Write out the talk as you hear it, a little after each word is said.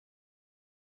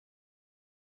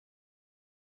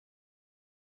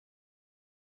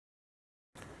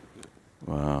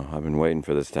Wow, I've been waiting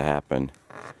for this to happen.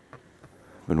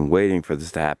 I've been waiting for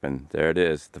this to happen. There it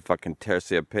is, the fucking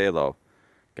Terciopelo.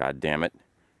 God damn it.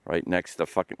 Right next to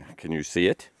fucking, can you see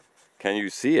it? Can you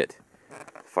see it?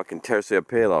 Fucking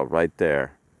Terciopelo right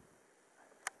there.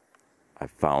 I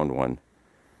found one.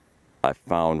 I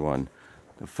found one.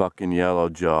 The fucking yellow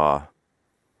jaw.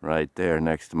 Right there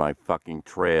next to my fucking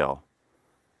trail.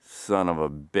 Son of a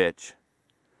bitch.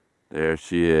 There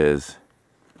she is.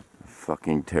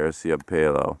 Fucking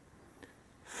Terciopelo.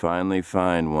 Finally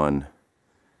find one.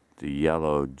 The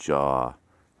yellow jaw.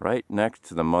 Right next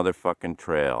to the motherfucking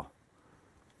trail.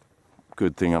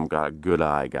 Good thing I've got a good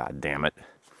eye, god damn it.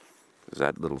 Because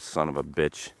that little son of a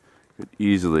bitch could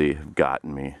easily have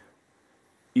gotten me.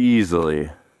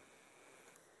 Easily.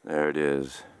 There it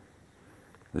is.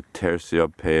 The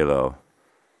Terciopelo.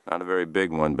 Not a very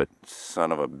big one, but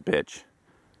son of a bitch.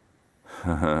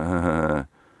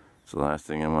 It's the last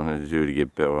thing I wanted to do to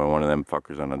get bit by one of them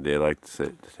fuckers on a day like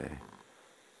today.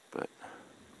 But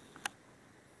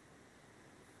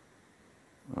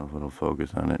a little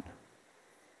focus on it.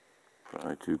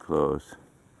 Probably too close.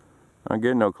 I'm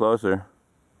getting no closer.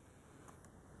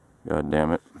 God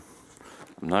damn it.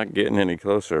 I'm not getting any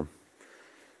closer.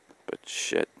 But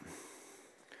shit.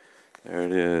 There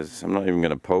it is. I'm not even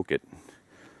gonna poke it.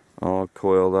 All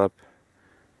coiled up.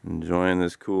 Enjoying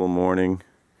this cool morning.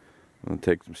 I'm gonna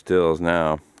take some stills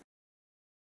now.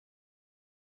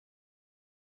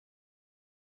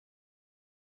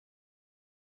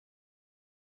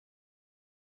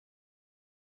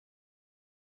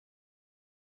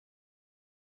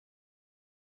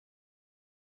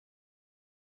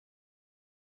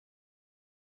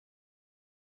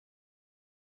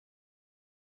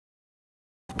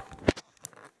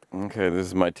 Okay, this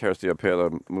is my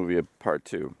Terciopelo movie part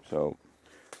 2. So,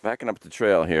 backing up the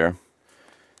trail here.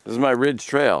 This is my ridge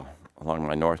trail along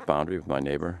my north boundary with my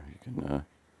neighbor. You can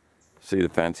see the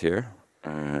fence here.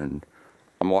 And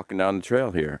I'm walking down the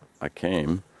trail here. I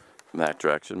came from that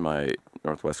direction. My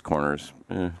northwest corner's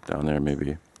down there,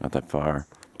 maybe not that far.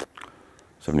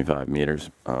 75 meters.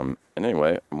 And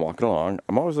anyway, I'm walking along.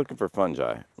 I'm always looking for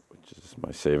fungi, which is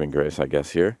my saving grace, I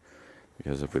guess, here.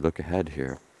 Because if we look ahead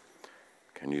here,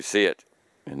 can you see it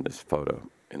in this photo,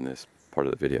 in this part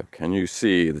of the video? Can you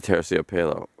see the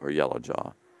Terciopelo or yellow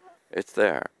jaw? It's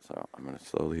there. So I'm going to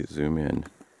slowly zoom in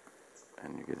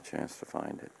and you get a chance to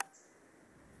find it.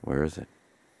 Where is it?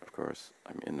 Of course,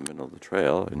 I'm in the middle of the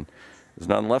trail, and it's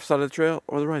not on the left side of the trail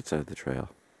or the right side of the trail.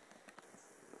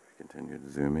 Continue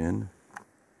to zoom in.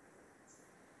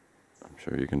 I'm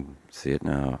sure you can see it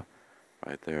now.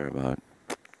 Right there, about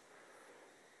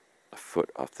a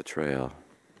foot off the trail.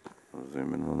 I'll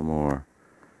zoom in a little more.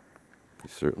 He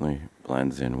certainly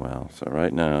blends in well. So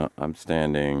right now, I'm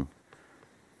standing,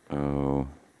 3 or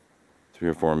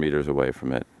 4 meters away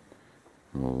from it.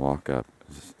 And we'll walk up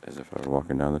as if I were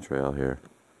walking down the trail here.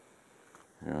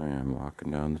 Here I am walking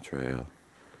down the trail.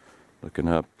 Looking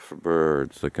up for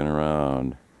birds, looking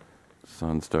around. The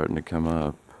sun's starting to come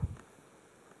up.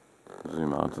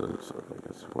 Zoom out to sort of, I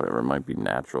guess, whatever might be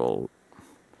natural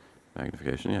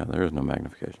magnification. Yeah, there is no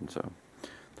magnification, so.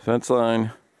 The fence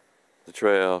line, the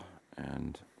trail,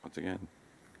 and once again,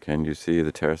 can you see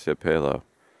the Terciopelo? Of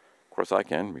course I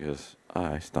can, because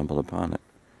I stumbled upon it.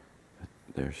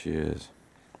 But there she is,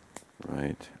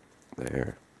 right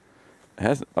there.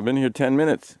 I've been here 10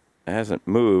 minutes. It hasn't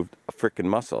moved a frickin'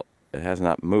 muscle. It has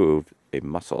not moved a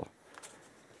muscle.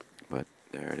 But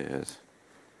there it is.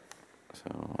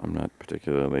 So I'm not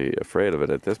particularly afraid of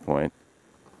it at this point.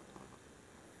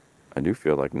 I do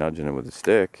feel like nudging it with a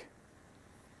stick.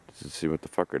 To see what the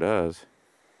fucker does,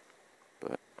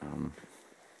 but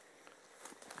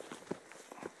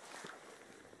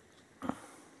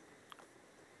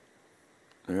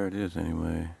there it is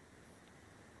anyway.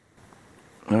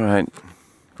 Alright,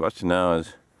 question now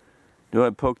is, do I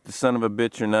poke the son of a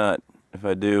bitch or not? If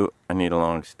I do, I need a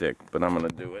long stick, but I'm gonna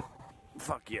do it.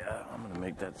 Fuck yeah, I'm gonna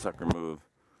make that sucker move.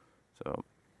 So,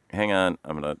 hang on,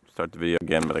 I'm gonna start the video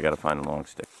again, but I gotta find a long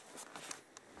stick.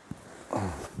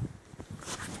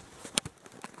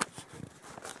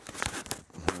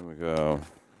 Here we go.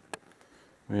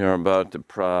 We are about to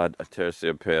prod a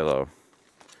Terciopelo.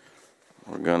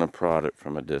 We're gonna prod it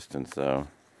from a distance though.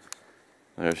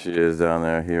 There she is down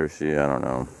there, he or she, I don't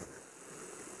know.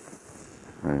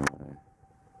 Anyway,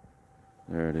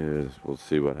 there it is. We'll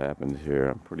see what happens here.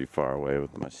 I'm pretty far away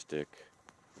with my stick.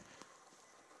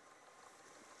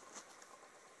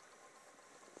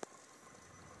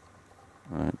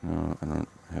 Alright, no, I don't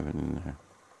have it in there.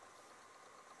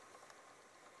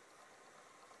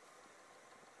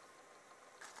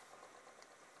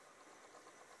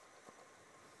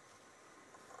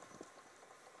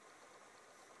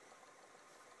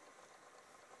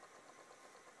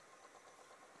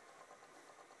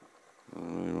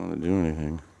 to do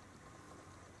anything.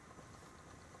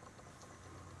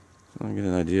 So I get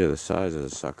an idea of the size of the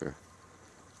sucker.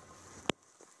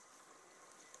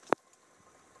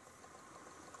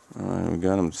 Alright, we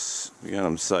got him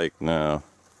psyched now.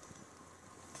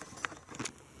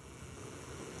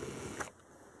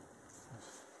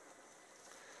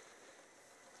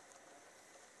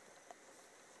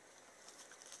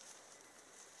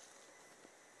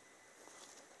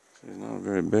 He's not a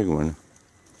very big one.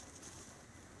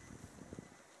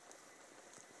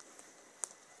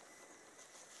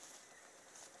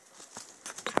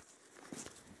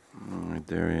 Alright,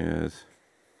 there he is.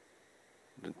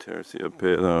 The Terracia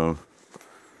pit, though.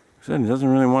 He said he doesn't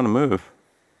really want to move.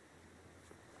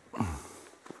 I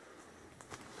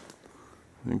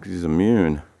think he's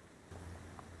immune.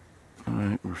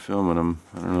 Alright, we're filming him.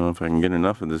 I don't know if I can get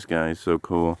enough of this guy. He's so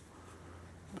cool.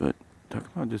 But talk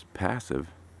about just passive.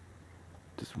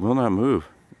 Just will not move.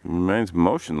 He remains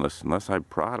motionless unless I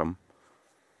prod him.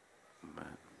 But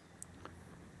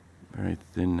very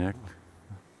thin neck.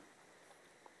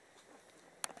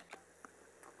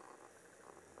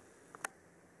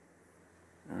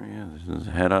 There he is. His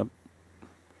head up.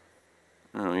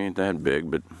 No, he ain't that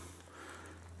big, but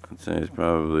I'd say it's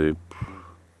probably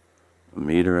a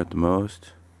meter at the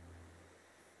most.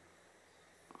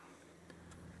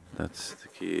 That's the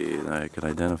key that I could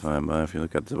identify him by. If you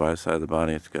look at the right side of the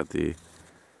body, it's got the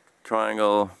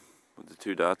triangle with the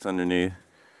two dots underneath.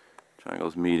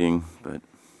 Triangle's meeting, but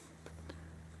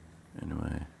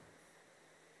anyway.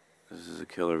 This is a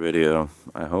killer video.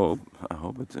 I hope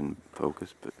it's in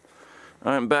focus, but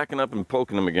I'm backing up and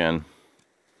poking him again.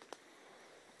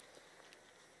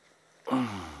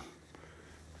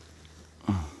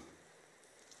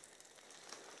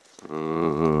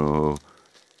 Oh,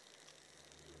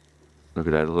 look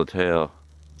at that little tail.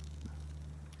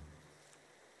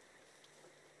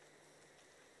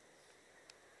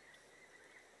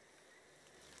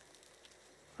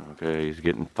 Okay, he's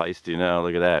getting feisty now.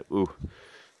 Look at that. Ooh,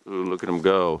 ooh, look at him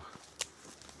go.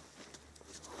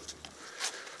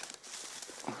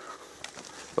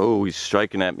 Oh, he's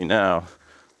striking at me now,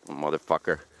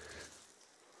 motherfucker.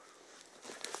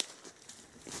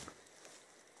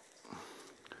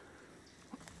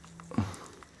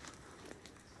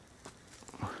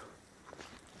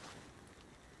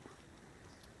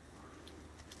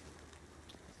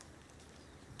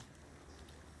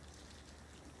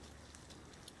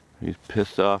 He's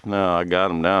pissed off now. I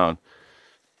got him down.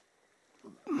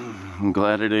 I'm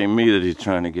glad it ain't me that he's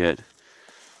trying to get.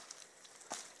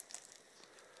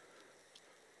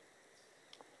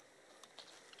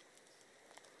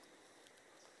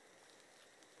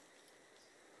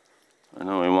 I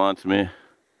know he wants me,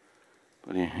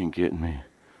 but he ain't getting me.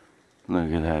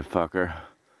 Look at that fucker.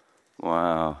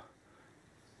 Wow.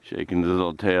 Shaking his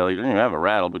little tail. He doesn't even have a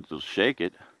rattle, but just shake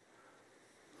it.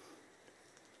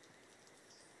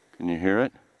 Can you hear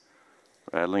it?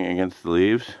 Rattling against the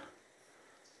leaves.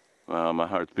 Wow, my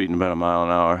heart's beating about a mile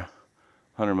an hour.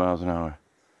 100 miles an hour.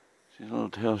 See his little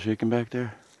tail shaking back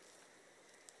there?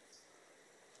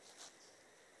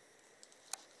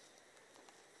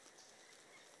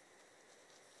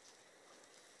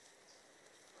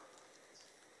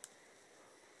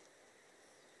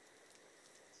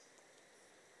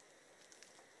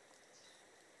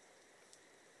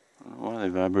 I don't know why they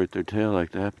vibrate their tail like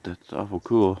that, but that's awful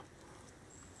cool.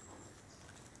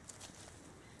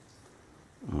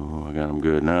 Oh, I got him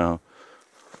good now.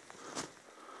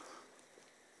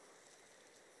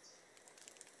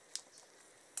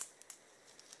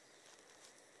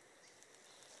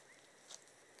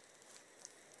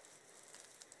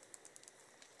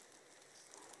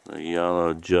 The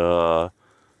yellow jaw. I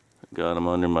got him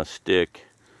under my stick,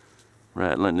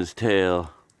 rattling his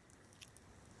tail.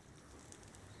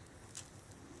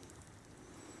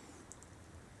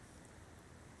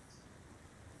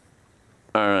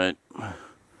 Alright.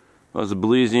 Well, the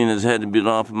Belizean has had to be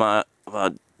off my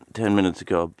about 10 minutes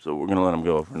ago, so we're gonna let him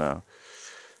go for now.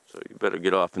 So you better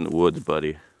get off in the woods,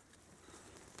 buddy.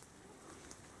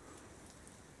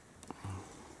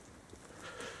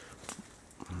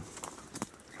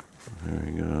 There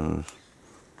he goes.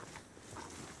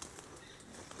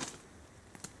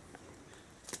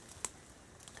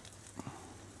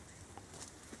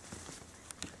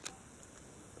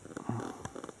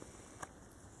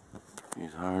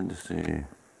 He's hard to see.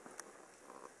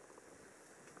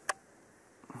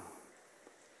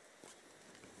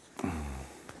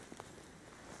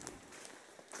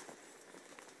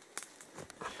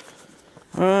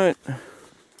 Alright. I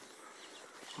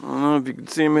don't know if you can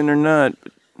see him in or not,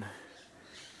 but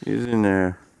he's in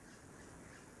there.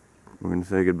 We're going to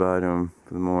say goodbye to him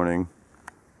for the morning.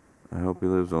 I hope he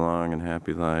lives a long and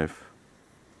happy life.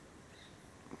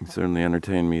 He certainly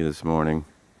entertained me this morning.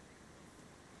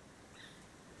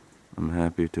 I'm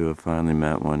happy to have finally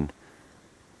met one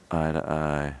eye to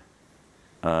eye.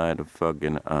 Eye to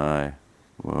fucking eye.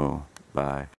 Whoa,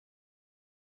 bye.